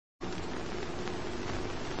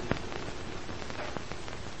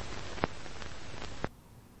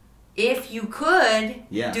if you could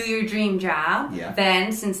Yeah. do your dream job, Yeah.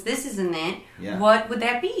 then since this isn't it, Yeah. what would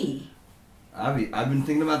that be? I've been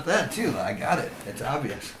thinking about that too. I got it. It's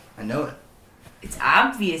obvious. I know it. It's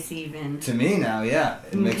obvious even. To me now, yeah.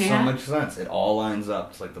 It makes so Yeah. much sense. It all lines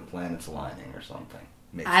up. It's like the planets aligning or something.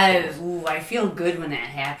 Makes sense. I feel good when that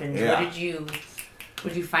happens. Yeah.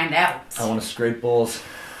 What did you find out? I want to scrape bowls.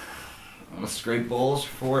 I want to scrape bowls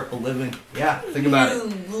for a living. Yeah, think about it.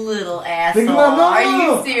 You little asshole. Think about no, Are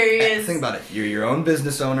no. you serious? Think about it. You're your own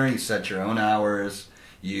business owner. You set your own hours.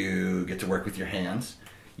 You get to work with your hands.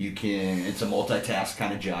 It's a multitask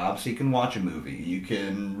kind of job, so you can watch a movie. You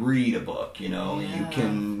can read a book, you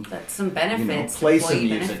can... That's some benefits. play some employee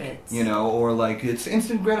music, benefits. or like it's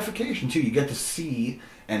instant gratification too. You get to see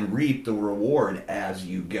and reap the reward as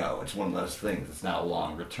you go. It's one of those things. It's not a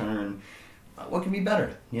long return. What can be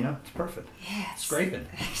better? It's perfect. Yeah, it's Scraping.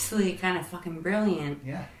 actually kind of fucking brilliant.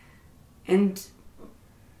 Yeah. And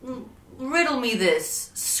riddle me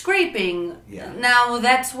this. Scraping. Yeah. Now,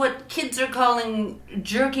 that's what kids are calling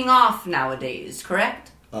jerking off nowadays,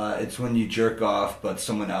 correct? It's when you jerk off, but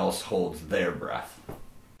someone else holds their breath.